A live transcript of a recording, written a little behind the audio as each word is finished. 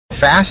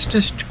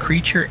Fastest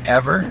creature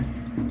ever?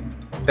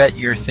 Bet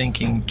you're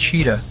thinking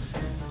cheetah.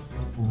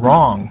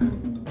 Wrong.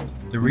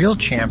 The real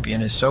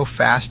champion is so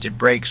fast it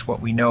breaks what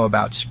we know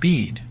about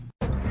speed.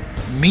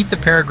 Meet the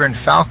peregrine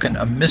falcon,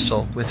 a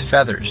missile with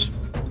feathers.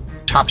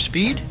 Top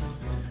speed?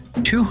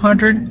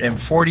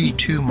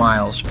 242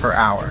 miles per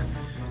hour,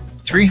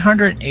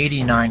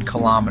 389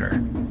 kilometers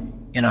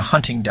in a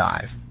hunting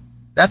dive.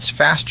 That's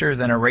faster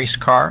than a race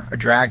car, a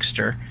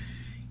dragster,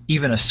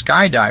 even a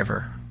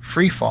skydiver,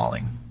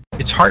 free-falling.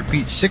 Its heart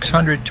beats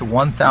 600 to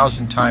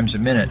 1,000 times a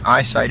minute.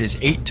 Eyesight is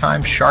 8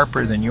 times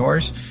sharper than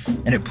yours,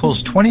 and it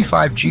pulls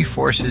 25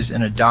 G-forces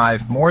in a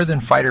dive, more than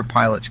fighter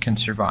pilots can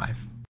survive.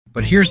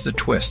 But here's the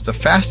twist. The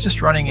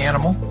fastest running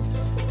animal?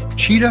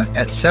 Cheetah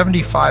at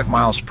 75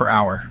 miles per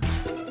hour.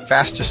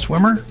 Fastest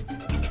swimmer?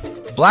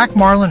 Black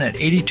marlin at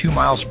 82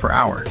 miles per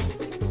hour.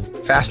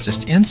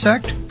 Fastest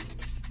insect?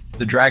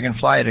 The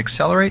dragonfly. It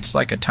accelerates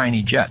like a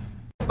tiny jet.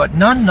 But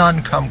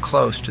none come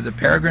close to the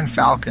peregrine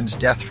falcon's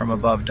death from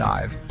above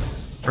dive.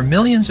 For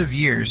millions of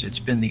years, it's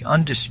been the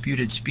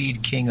undisputed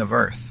speed king of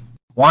Earth.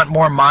 Want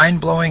more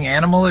mind-blowing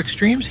animal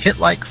extremes? Hit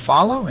like,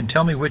 follow, and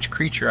tell me which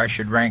creature I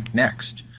should rank next.